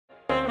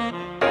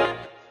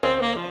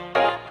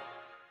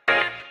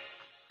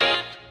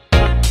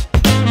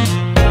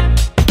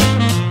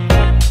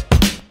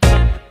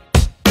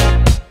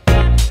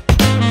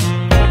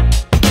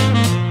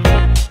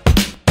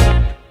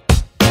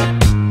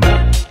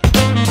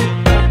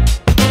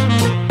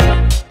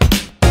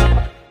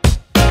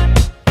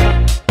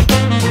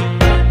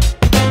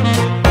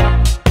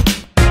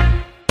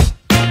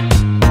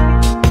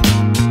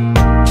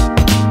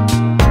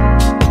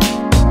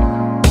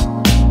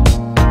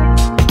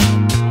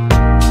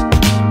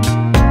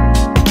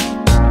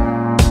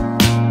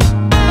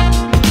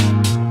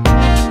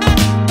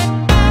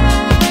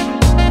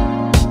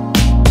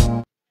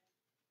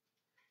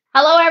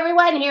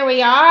everyone. Here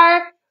we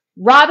are,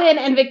 Robin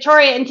and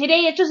Victoria, and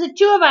today it's just the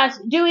two of us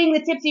doing the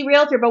Tipsy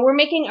Realtor, but we're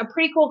making a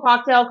pretty cool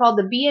cocktail called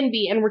the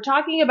B&B, and we're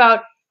talking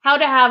about how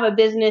to have a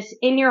business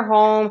in your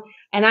home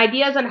and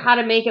ideas on how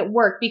to make it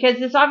work, because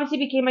this obviously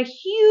became a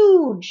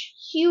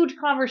huge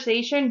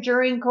conversation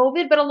during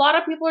COVID, but a lot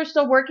of people are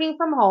still working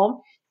from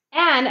home.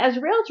 And as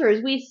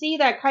realtors, we see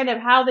that kind of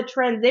how the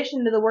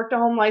transition to the work to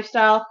home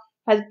lifestyle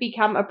has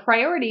become a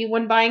priority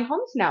when buying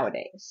homes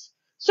nowadays.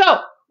 So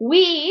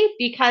we,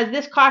 because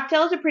this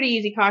cocktail is a pretty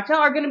easy cocktail,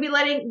 are going to be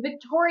letting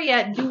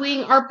Victoria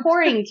doing our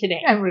pouring today.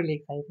 I'm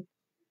really excited.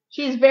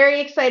 She's very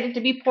excited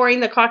to be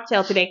pouring the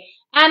cocktail today.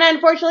 Anna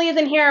unfortunately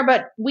isn't here,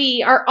 but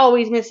we are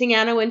always missing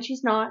Anna when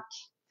she's not.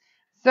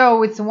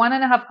 So it's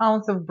 1.5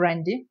 ounces of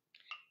brandy.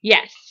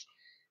 Yes.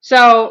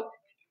 So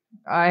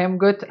I am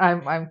good.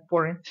 I'm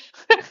pouring.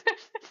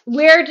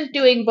 We're just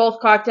doing both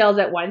cocktails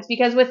at once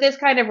because with this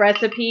kind of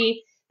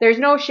recipe, there's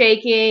no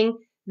shaking.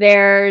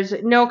 There's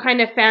no kind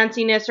of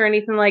fanciness or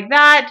anything like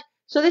that.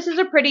 So this is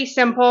a pretty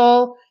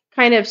simple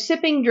kind of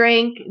sipping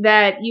drink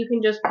that you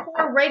can just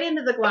pour right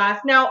into the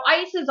glass. Now,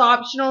 ice is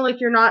optional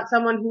if you're not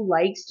someone who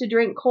likes to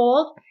drink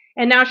cold.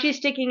 And now she's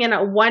sticking in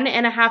a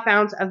 1.5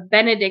 ounce of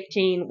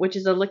Benedictine, which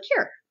is a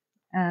liqueur.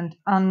 And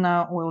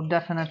Anna will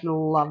definitely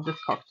love this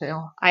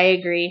cocktail. I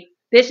agree.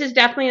 This is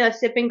definitely a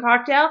sipping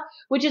cocktail,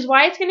 which is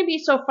why it's going to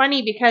be so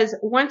funny because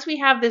once we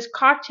have this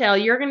cocktail,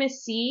 you're going to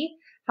see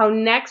how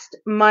next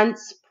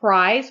month's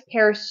prize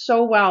pairs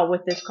so well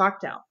with this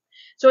cocktail.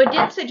 So it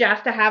did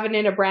suggest to have it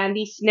in a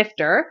brandy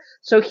snifter.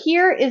 So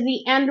here is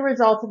the end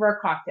result of our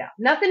cocktail.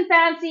 Nothing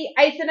fancy,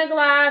 ice in a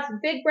glass,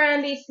 big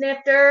brandy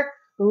snifter,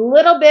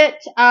 little bit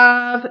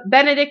of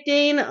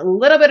Benedictine, a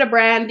little bit of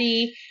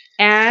brandy,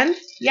 and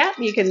yeah,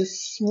 you can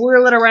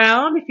swirl it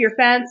around if you're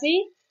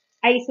fancy.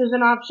 Ice is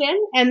an option.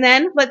 And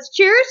then let's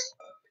cheers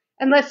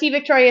and let's see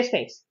Victoria's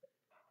face.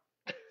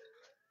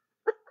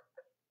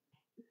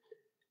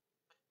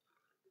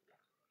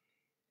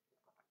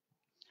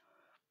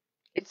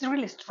 It's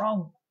really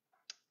strong.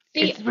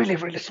 See, it's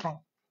really strong.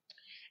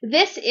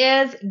 This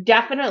is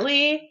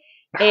definitely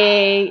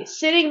a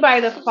sitting by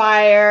the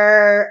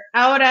fire,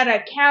 out at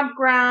a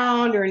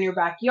campground or in your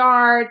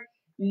backyard.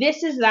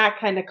 This is that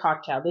kind of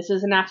cocktail. This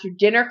is an after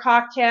dinner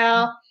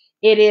cocktail.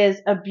 It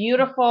is a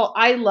beautiful,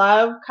 I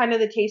love kind of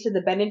the taste of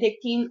the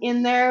Benedictine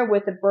in there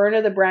with the burn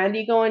of the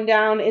brandy going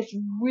down. It's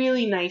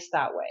really nice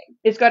that way.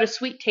 It's got a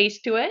sweet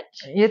taste to it.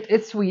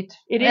 It's sweet.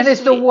 It is and it's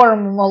sweet. still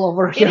warm all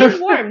over here. It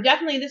is warm.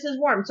 Definitely this is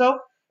warm. So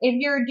if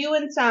you're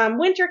doing some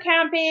winter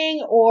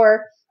camping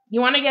or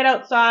you want to get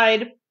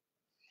outside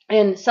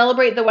and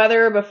celebrate the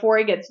weather before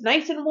it gets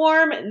nice and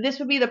warm, this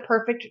would be the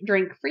perfect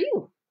drink for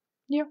you.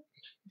 Yeah.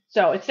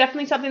 So it's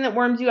definitely something that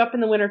warms you up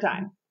in the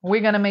wintertime.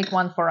 We're going to make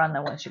one for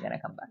Anna when she's going to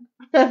come back.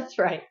 That's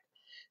right.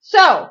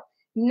 So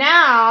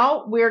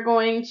now we're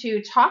going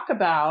to talk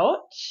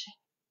about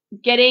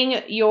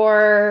getting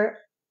your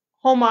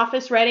home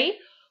office ready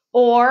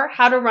or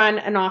how to run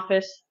an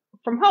office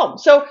from home.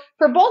 So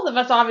for both of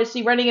us,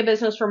 obviously running a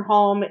business from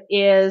home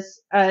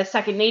is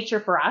second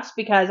nature for us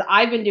because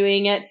I've been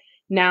doing it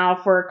now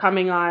for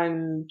coming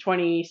on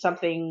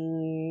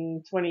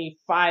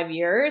 25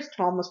 years,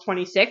 almost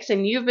 26.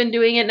 And you've been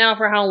doing it now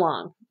for how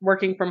long?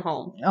 Working from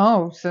home?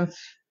 Oh, since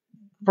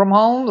from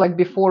home, like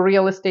before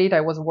real estate,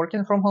 I was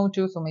working from home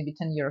too. So maybe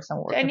 10 years I'm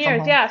working 10 from years,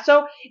 home. yeah.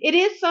 So it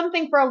is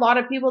something for a lot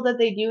of people that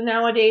they do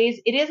nowadays.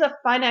 It is a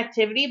fun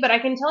activity, but I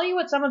can tell you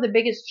what some of the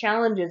biggest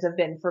challenges have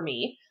been for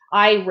me.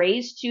 I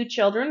raised 2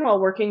 children while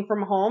working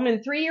from home,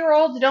 and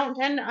 3-year-olds don't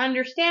tend to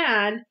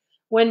understand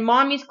when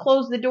mommies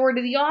close the door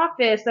to the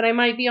office that I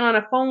might be on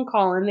a phone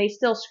call and they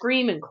still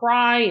scream and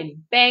cry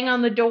and bang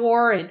on the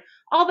door and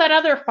all that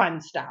other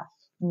fun stuff.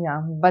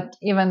 Yeah, but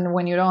even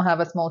when you don't have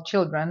a small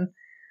children,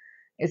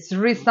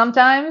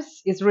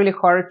 sometimes it's really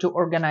hard to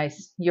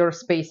organize your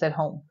space at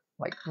home.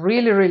 Like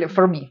really,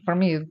 for me,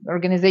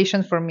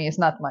 organization for me is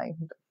not my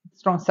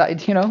strong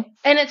side, you know?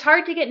 And it's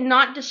hard to get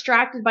not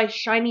distracted by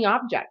shiny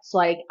objects,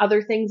 like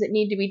other things that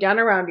need to be done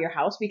around your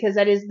house, because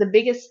that is the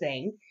biggest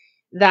thing.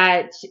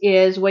 That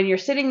is when you're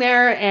sitting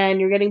there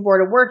and you're getting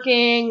bored of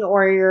working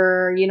or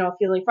you're,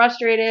 feeling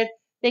frustrated,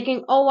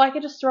 thinking, oh, I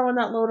could just throw in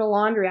that load of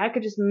laundry. I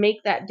could just make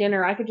that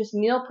dinner. I could just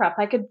meal prep.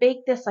 I could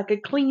bake this. I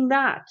could clean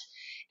that.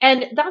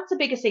 And that's the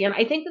biggest thing. And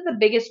I think that the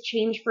biggest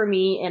change for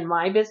me in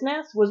my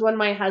business was when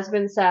my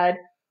husband said,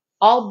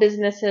 all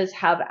businesses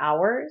have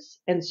hours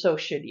and so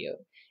should you.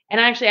 And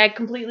actually, I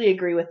completely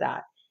agree with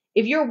that.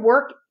 If your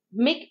work,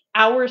 make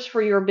hours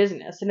for your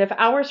business. And if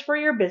hours for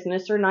your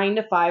business are 9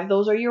 to 5,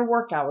 those are your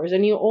work hours.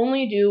 And you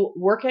only do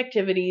work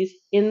activities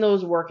in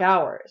those work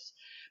hours.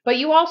 But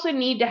you also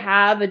need to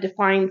have a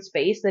defined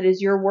space that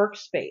is your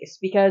workspace,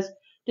 because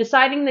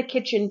deciding the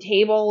kitchen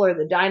table or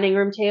the dining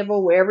room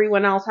table where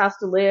everyone else has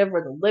to live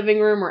or the living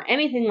room or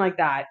anything like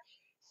that,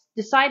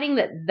 deciding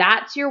that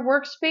that's your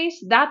workspace,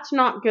 that's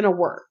not going to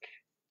work.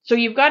 So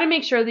you've got to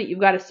make sure that you've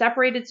got a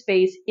separated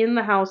space in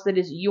the house that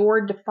is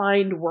your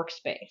defined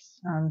workspace.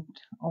 And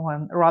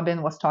when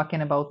Robin was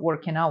talking about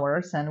working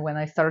hours, and when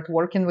I started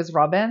working with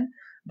Robin,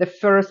 the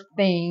first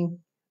thing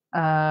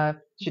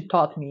she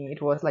taught me,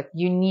 it was like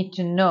you need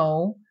to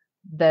know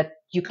that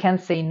you can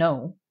say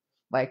no.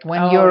 Like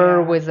when Oh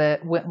you're yeah. with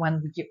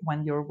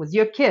when you're with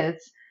your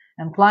kids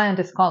and client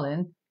is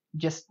calling,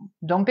 just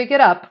don't pick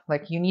it up.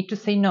 Like you need to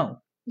say no.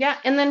 Yeah,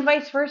 and then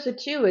vice versa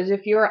too, is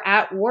if you're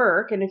at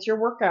work and it's your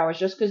work hours,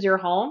 just because you're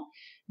home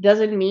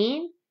doesn't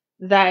mean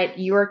that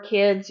your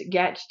kids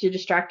get to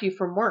distract you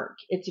from work.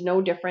 It's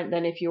no different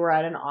than if you were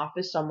at an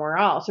office somewhere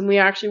else. And we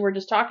actually were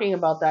just talking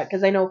about that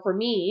because I know for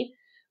me,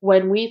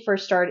 when we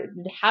first started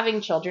having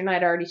children,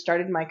 I'd already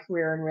started my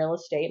career in real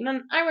estate. And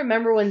then I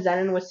remember when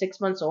Zenon was 6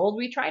 months old,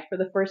 we tried for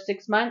the first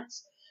 6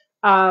 months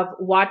of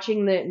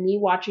watching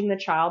the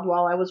child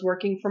while I was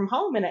working from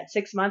home. And at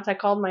 6 months, I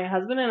called my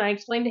husband and I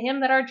explained to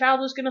him that our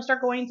child was going to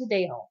start going to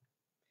day home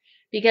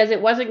because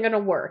it wasn't going to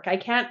work. I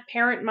can't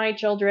parent my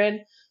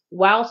children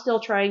while still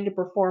trying to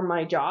perform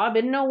my job,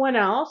 and no one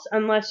else,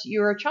 unless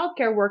you're a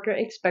childcare worker,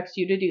 expects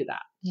you to do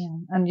that. Yeah.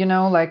 And you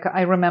know, like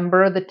I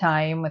remember the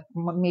time,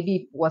 maybe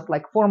it was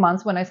like 4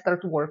 months when I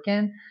started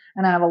working,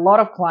 and I have a lot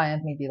of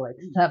clients, maybe like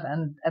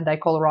 7, and I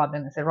call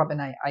Robin and say,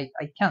 Robin, I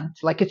can't,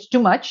 like it's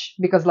too much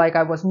because like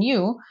I was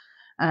new.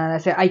 And I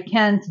say, I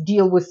can't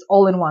deal with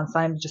all in once.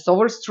 I'm just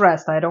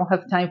overstressed. I don't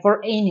have time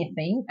for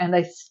anything. And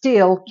I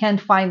still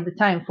can't find the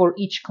time for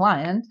each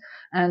client.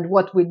 And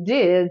what we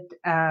did,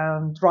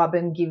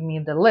 Robin gave me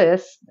the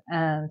list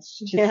and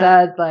she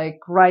said, like,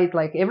 write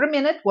like every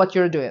minute what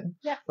you're doing,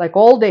 like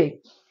all day.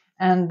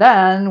 And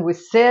then we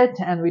sit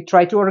and we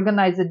try to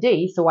organize a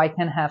day so I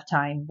can have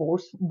time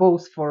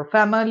both for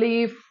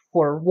family,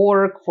 for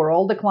work, for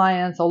all the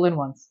clients, all in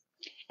once.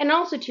 And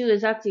also too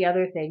is that's the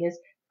other thing is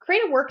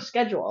create a work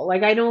schedule.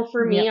 Like I know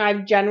for me,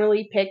 I've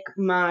generally pick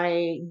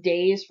my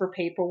days for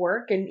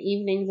paperwork and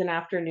evenings and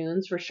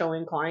afternoons for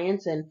showing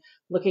clients and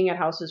looking at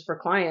houses for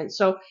clients.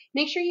 So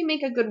make sure you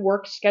make a good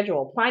work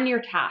schedule. Plan your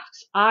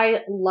tasks. I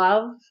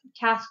love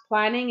task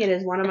planning. It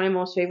is one of my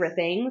most favorite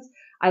things.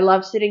 I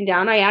love sitting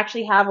down. I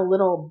actually have a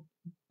little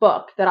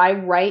book that I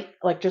write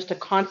like just a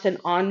constant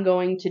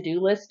ongoing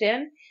to-do list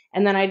in,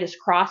 and then I just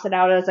cross it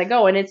out as I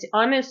go. And it's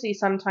honestly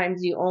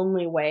sometimes the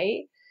only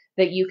way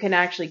that you can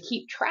actually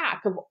keep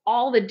track of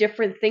all the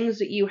different things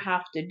that you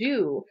have to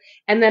do.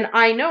 And then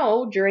I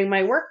know during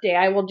my workday,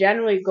 I will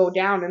generally go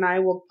down and I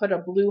will put a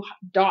blue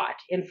dot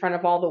in front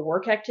of all the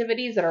work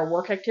activities that are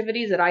work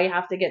activities that I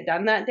have to get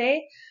done that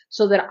day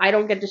so that I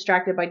don't get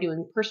distracted by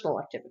doing personal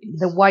activities.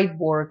 The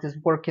whiteboard is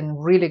working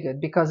really good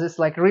because it's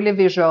like really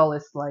visual.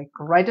 It's like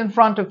right in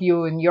front of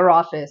you in your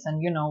office and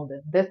you know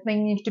that this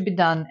thing needs to be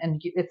done and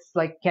it's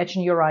like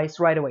catching your eyes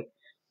right away.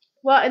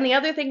 Well, and the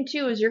other thing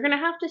too is you're going to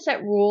have to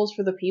set rules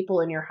for the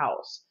people in your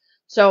house.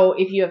 So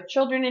if you have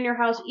children in your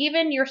house,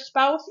 even your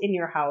spouse in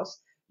your house,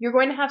 you're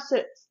going to have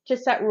to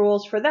set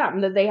rules for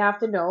them that they have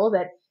to know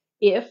that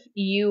if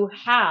you're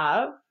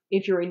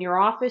in your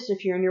office,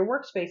 if you're in your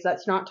workspace,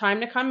 that's not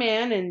time to come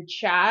in and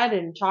chat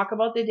and talk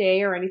about the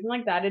day or anything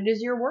like that. It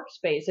is your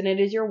workspace and it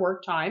is your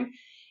work time.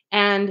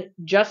 And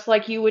just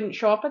like you wouldn't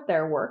show up at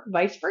their work,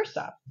 vice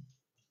versa.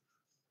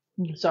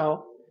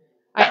 So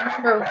I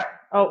remember,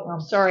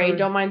 sorry,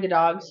 don't mind the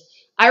dogs.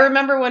 I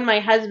remember when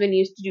my husband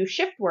used to do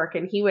shift work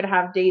and he would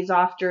have days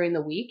off during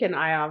the week and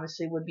I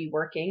obviously would be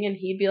working and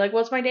he'd be like,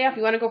 well, it's my day off.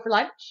 You want to go for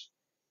lunch?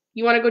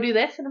 You want to go do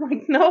this? And I'm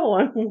like, no,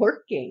 I'm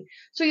working.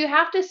 So you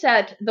have to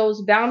set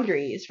those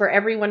boundaries for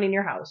everyone in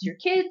your house, your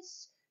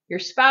kids, your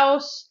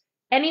spouse,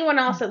 anyone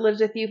else that lives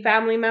with you,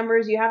 family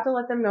members. You have to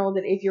let them know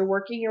that if you're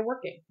working, you're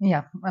working.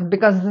 Yeah,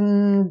 because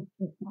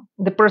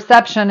the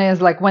perception is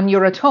like when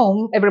you're at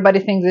home, everybody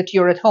thinks that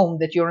you're at home,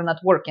 that you're not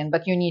working,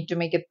 but you need to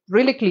make it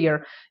really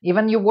clear.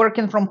 Even you're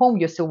working from home,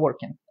 you're still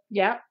working.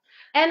 Yeah.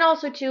 And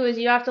also too is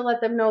you have to let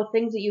them know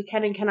things that you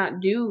can and cannot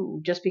do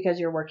just because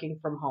you're working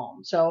from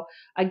home. So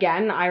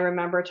again, I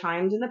remember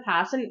times in the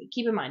past, and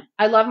keep in mind,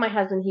 I love my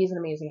husband. He's an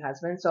amazing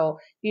husband. So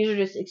these are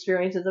just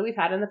experiences that we've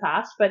had in the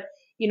past. But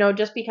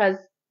just because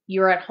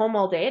you're at home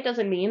all day, it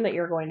doesn't mean that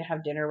you're going to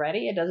have dinner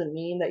ready. It doesn't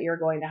mean that you're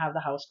going to have the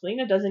house clean.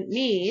 It doesn't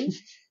mean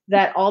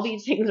that all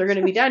these things are going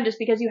to be done just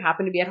because you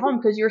happen to be at home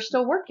because you're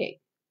still working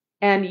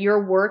and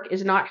your work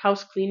is not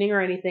house cleaning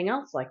or anything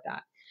else like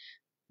that.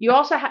 You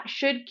also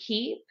should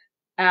keep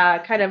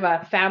kind of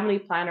a family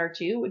planner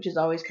too, which is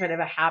always kind of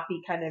a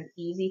happy, kind of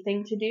easy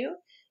thing to do,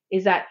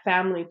 is that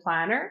family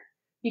planner.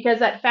 Because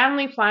that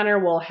family planner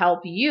will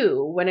help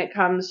you when it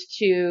comes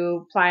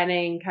to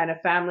planning kind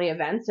of family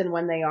events and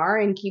when they are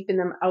and keeping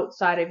them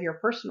outside of your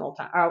personal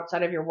time,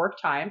 outside of your work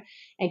time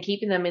and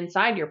keeping them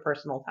inside your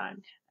personal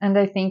time. And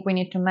I think we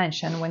need to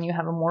mention when you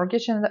have a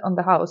mortgage on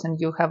the house and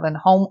you have a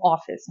home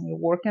office and you're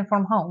working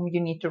from home, you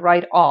need to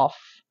write off.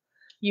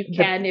 You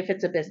can if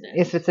it's a business.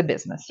 If it's a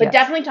business, but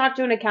definitely talk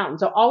to an accountant.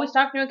 So always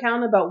talk to an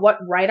accountant about what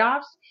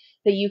write-offs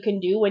that you can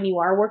do when you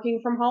are working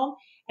from home,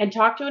 and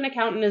talk to an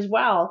accountant as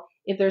well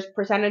if there's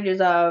percentages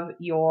of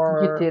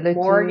your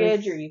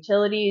mortgage, your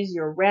utilities,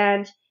 your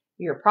rent,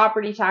 your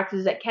property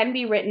taxes that can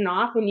be written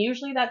off. And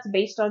usually that's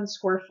based on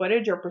square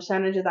footage or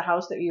percentage of the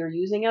house that you're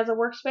using as a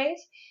workspace.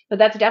 But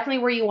that's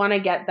definitely where you want to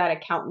get that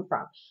accountant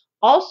from.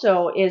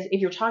 Also is if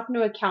you're talking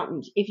to an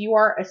accountant, if you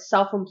are a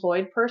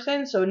self-employed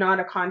person, so not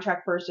a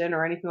contract person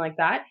or anything like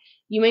that,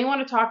 you may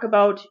want to talk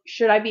about,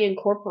 should I be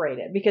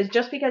incorporated? Because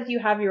just because you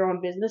have your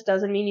own business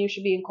doesn't mean you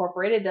should be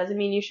incorporated, doesn't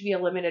mean you should be a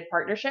limited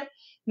partnership.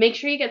 Make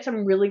sure you get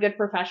some really good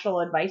professional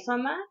advice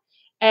on that.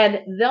 And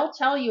they'll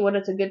tell you when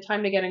it's a good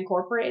time to get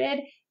incorporated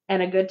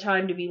and a good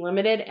time to be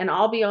limited. And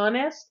I'll be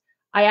honest,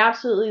 I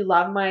absolutely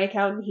love my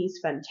accountant. He's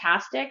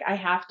fantastic. I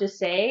have to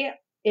say,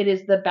 it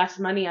is the best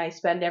money I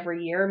spend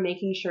every year,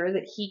 making sure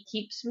that he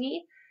keeps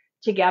me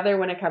together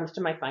when it comes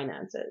to my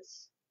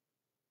finances.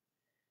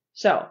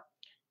 So,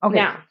 Okay.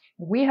 now,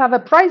 We have a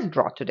prize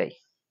draw today.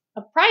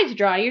 a prize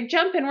draw. You're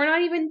jumping. We're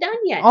not even done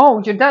yet.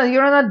 Oh, you're done?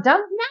 You're not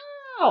done?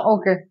 No.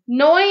 Okay.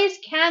 Noise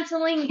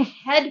canceling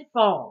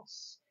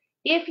headphones.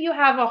 If you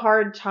have a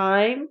hard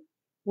time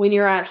when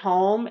you're at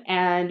home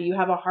and you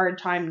have a hard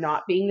time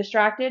not being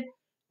distracted,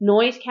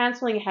 noise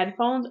canceling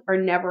headphones are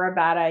never a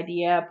bad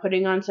idea.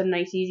 Putting on some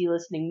nice, easy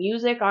listening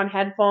music on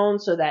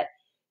headphones so that,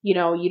 you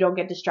don't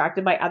get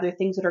distracted by other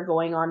things that are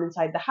going on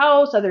inside the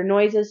house, other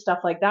noises, stuff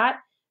like that.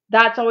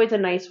 That's always a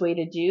nice way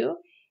to do.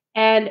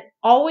 And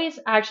always,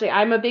 actually,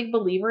 I'm a big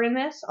believer in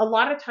this. A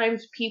lot of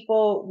times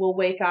people will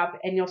wake up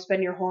and you'll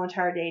spend your whole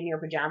entire day in your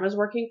pajamas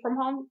working from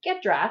home.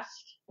 Get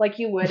dressed like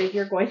you would if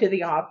you're going to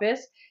the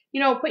office.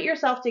 Put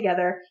yourself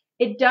together.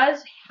 It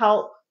does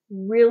help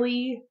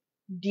really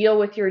deal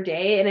with your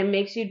day, and it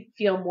makes you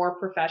feel more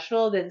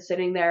professional than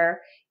sitting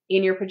there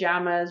in your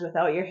pajamas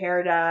without your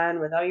hair done,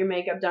 without your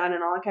makeup done,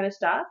 and all that kind of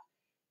stuff.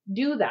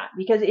 Do that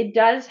because it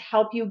does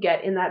help you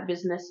get in that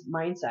business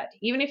mindset.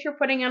 Even if you're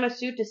putting on a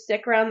suit to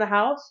stick around the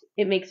house,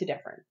 it makes a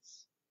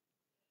difference.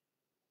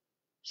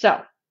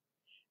 So,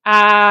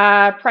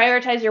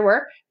 prioritize your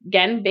work.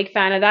 Again, big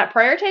fan of that.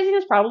 Prioritizing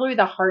is probably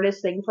the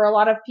hardest thing for a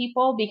lot of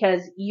people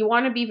because you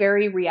want to be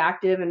very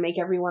reactive and make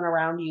everyone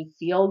around you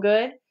feel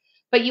good.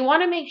 But you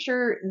want to make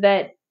sure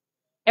that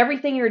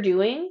everything you're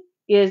doing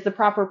is the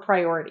proper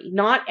priority.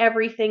 Not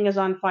everything is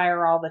on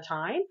fire all the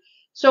time.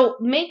 So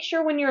make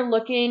sure when you're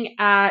looking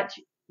at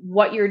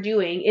what you're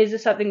doing, is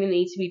this something that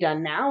needs to be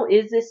done now?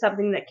 Is this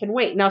something that can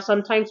wait? Now,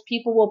 sometimes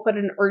people will put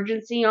an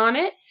urgency on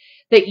it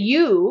that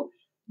you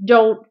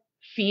don't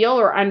feel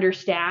or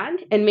understand,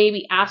 and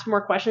maybe ask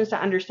more questions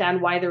to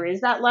understand why there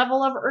is that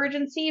level of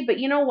urgency. But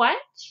you know what?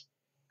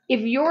 If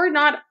you're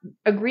not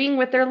agreeing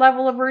with their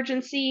level of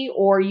urgency,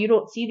 or you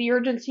don't see the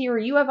urgency, or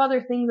you have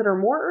other things that are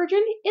more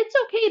urgent, it's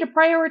okay to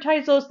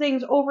prioritize those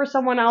things over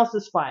someone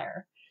else's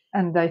fire.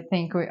 And I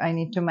think I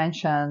need to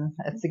mention,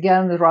 it's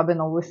again,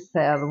 Robin always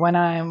said, when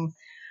I'm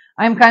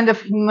kind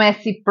of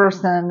messy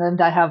person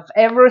and I have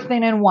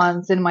everything in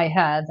once in my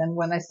head. And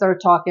when I start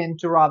talking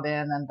to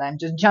Robin and I'm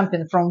just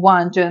jumping from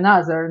one to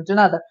another,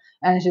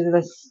 and she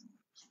says,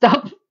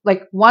 stop,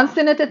 like one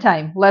thing at a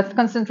time. Let's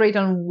concentrate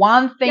on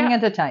one thing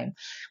at a time.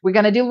 We're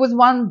going to deal with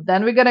one,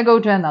 then we're going to go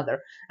to another.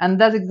 And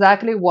that's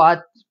exactly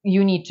what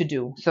you need to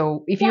do.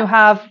 So if you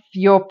have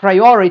your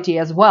priority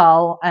as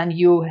well, and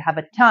you have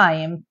a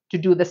time to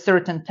do the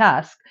certain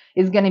task,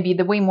 it's going to be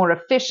the way more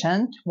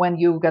efficient when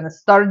you're going to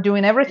start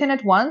doing everything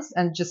at once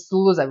and just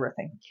lose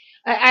everything.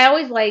 I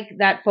always like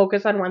that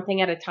focus on one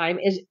thing at a time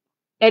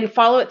and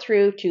follow it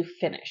through to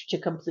finish, to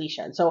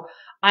completion. So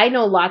I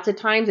know lots of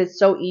times it's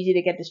so easy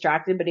to get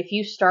distracted, but if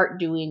you start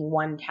doing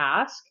one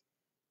task,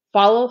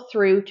 follow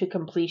through to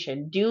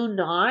completion. Do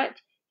not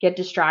get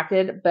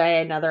distracted by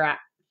another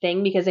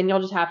thing, because then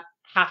you'll just have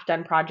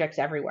half-done projects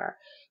everywhere.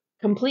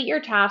 Complete your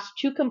task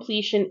to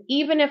completion,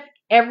 even if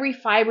every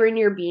fiber in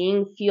your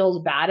being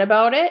feels bad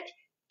about it.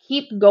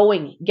 Keep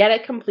going. Get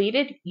it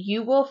completed.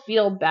 You will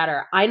feel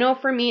better. I know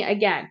for me,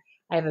 again,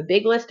 I have a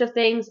big list of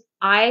things.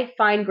 I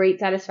find great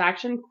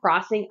satisfaction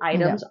crossing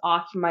items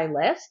off my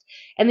list.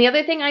 And the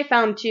other thing I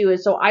found too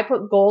is, so I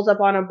put goals up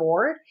on a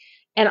board,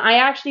 and I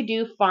actually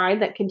do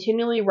find that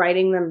continually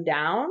writing them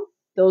down,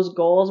 those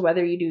goals,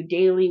 whether you do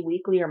daily,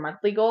 weekly, or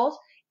monthly goals,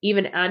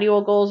 even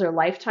annual goals or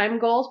lifetime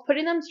goals,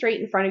 putting them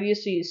straight in front of you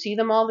so you see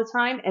them all the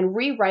time, and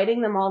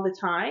rewriting them all the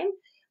time,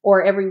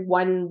 or every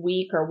 1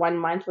 week or 1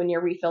 month when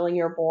you're refilling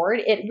your board,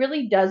 it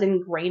really does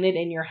ingrain it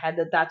in your head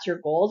that that's your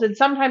goals. And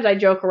sometimes I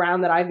joke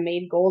around that I've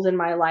made goals in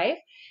my life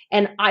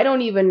and I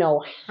don't even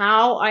know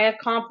how I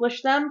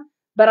accomplished them,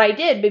 but I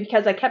did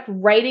because I kept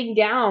writing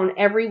down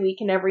every week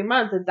and every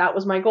month that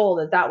was my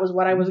goal, that was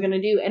what I was going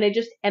to do. And it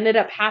just ended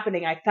up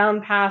happening. I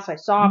found paths, I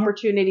saw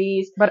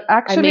opportunities. But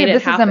actually,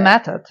 this is a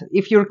method.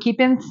 If you're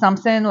keeping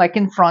something like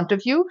in front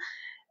of you,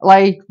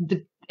 like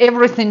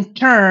everything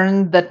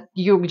turned that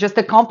you just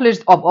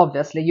accomplished,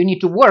 obviously you need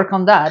to work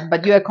on that,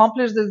 but you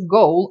accomplished this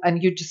goal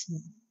and you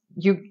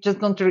just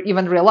don't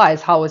even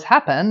realize how it's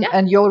happened.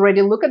 And you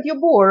already look at your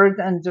board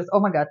and just, oh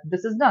my God,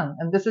 this is done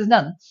and this is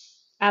done.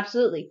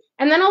 Absolutely.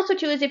 And then also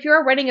too is, if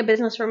you're running a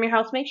business from your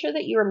house, make sure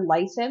that you're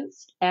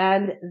licensed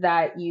and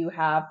that you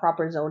have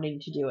proper zoning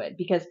to do it,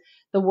 because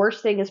the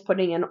worst thing is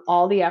putting in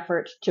all the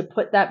effort to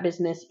put that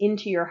business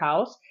into your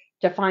house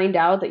to find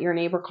out that your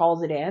neighbor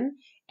calls it in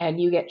and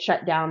you get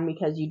shut down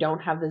because you don't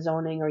have the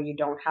zoning or you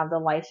don't have the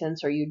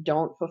license or you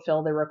don't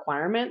fulfill the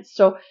requirements.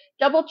 So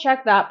double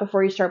check that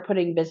before you start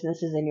putting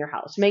businesses in your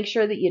house. Make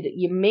sure that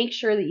you make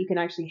sure that you can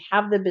actually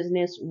have the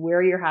business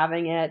where you're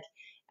having it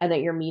and that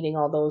you're meeting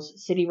all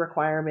those city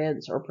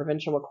requirements or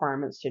provincial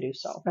requirements to do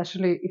so.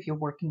 Especially if you're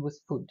working with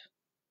food.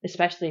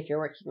 Especially if you're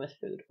working with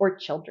food or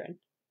children.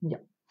 Yeah.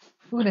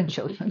 Food and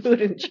children.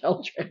 Food and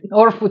children.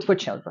 Or food for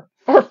children.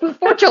 Or food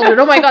for children.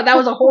 Oh my God, that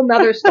was a whole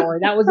nother story.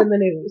 That was in the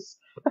news.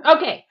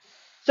 Okay,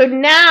 so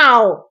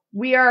now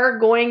we are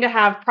going to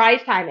have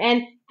prize time.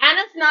 And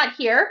Anna's not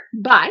here,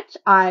 but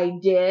I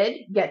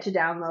did get to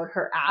download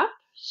her app.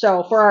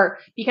 So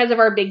because of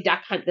our big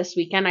duck hunt this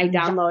weekend, I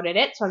downloaded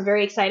it. So I'm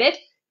very excited.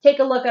 Take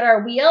a look at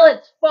our wheel.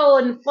 It's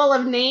full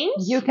of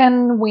names. You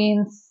can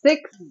win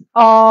 6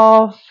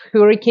 of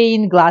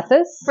hurricane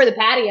glasses. For the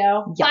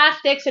patio. Yeah.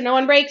 Plastic so no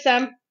one breaks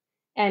them.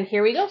 And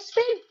here we go.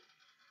 Spin.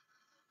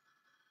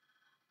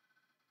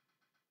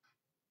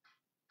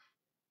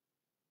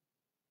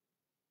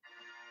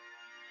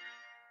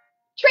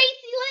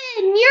 Tracy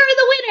Lynn, you're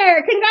the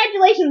winner.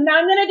 Congratulations. Now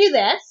I'm going to do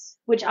this,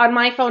 which on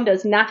my phone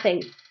does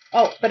nothing.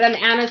 Oh, but on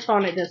Anna's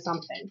phone it does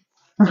something.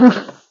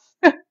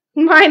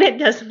 Mine it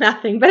does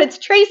nothing. But it's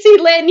Tracy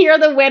Lynn, you're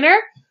the winner.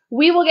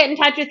 We will get in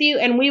touch with you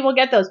and we will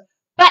get those.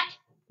 But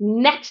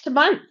next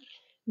month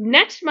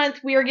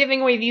we are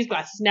giving away these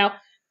glasses. Now,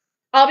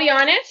 I'll be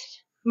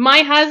honest, my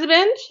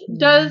husband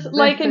does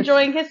like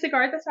enjoying his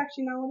cigar. That's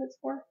actually not what it's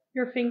for.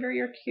 Your finger,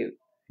 you're cute.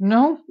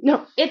 No,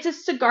 it's a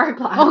cigar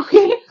glass.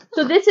 Okay.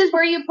 So this is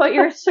where you put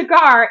your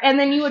cigar, and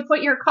then you would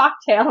put your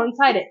cocktail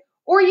inside it.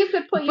 Or you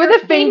could put your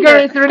finger.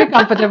 It's really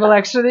comfortable,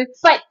 actually.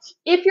 But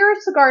if you're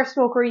a cigar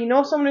smoker, you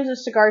know someone who's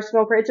a cigar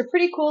smoker, it's a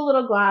pretty cool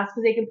little glass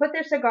because they can put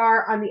their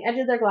cigar on the edge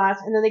of their glass,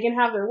 and then they can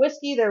have their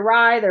whiskey, their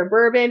rye, their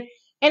bourbon,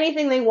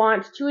 anything they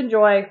want to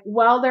enjoy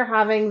while they're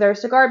having their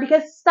cigar,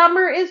 because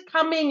summer is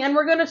coming, and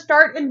we're going to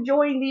start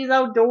enjoying these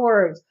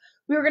outdoors.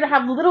 We were going to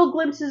have little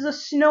glimpses of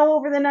snow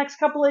over the next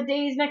couple of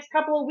days, next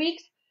couple of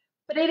weeks,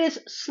 but it is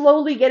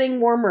slowly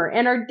getting warmer,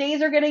 and our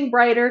days are getting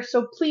brighter,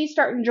 so please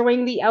start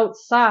enjoying the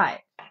outside.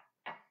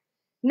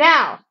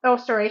 Now,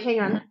 hang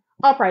on.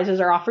 All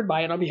prizes are offered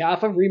by and on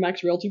behalf of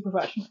Remax Realty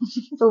Professionals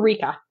for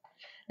Rika.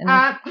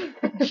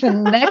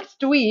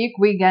 Next week,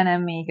 we're going to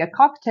make a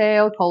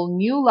cocktail called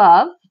New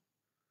Love,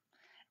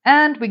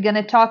 and we're going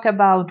to talk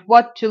about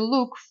what to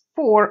look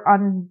for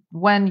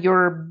when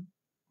you're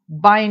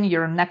buying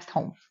your next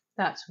home.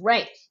 That's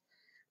right.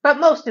 But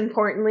most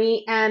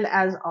importantly, and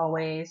as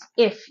always,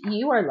 if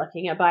you are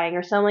looking at buying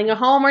or selling a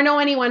home or know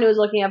anyone who is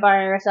looking at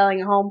buying or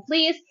selling a home,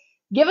 please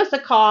give us a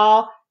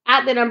call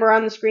at the number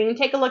on the screen.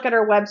 Take a look at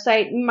our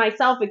website.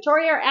 Myself,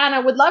 Victoria, or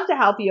Anna would love to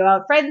help you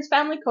out. Friends,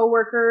 family,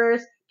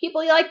 coworkers,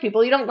 people you like,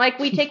 people you don't like.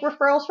 We take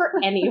referrals for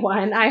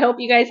anyone. I hope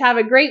you guys have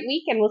a great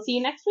week, and we'll see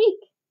you next week.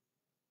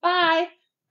 Bye.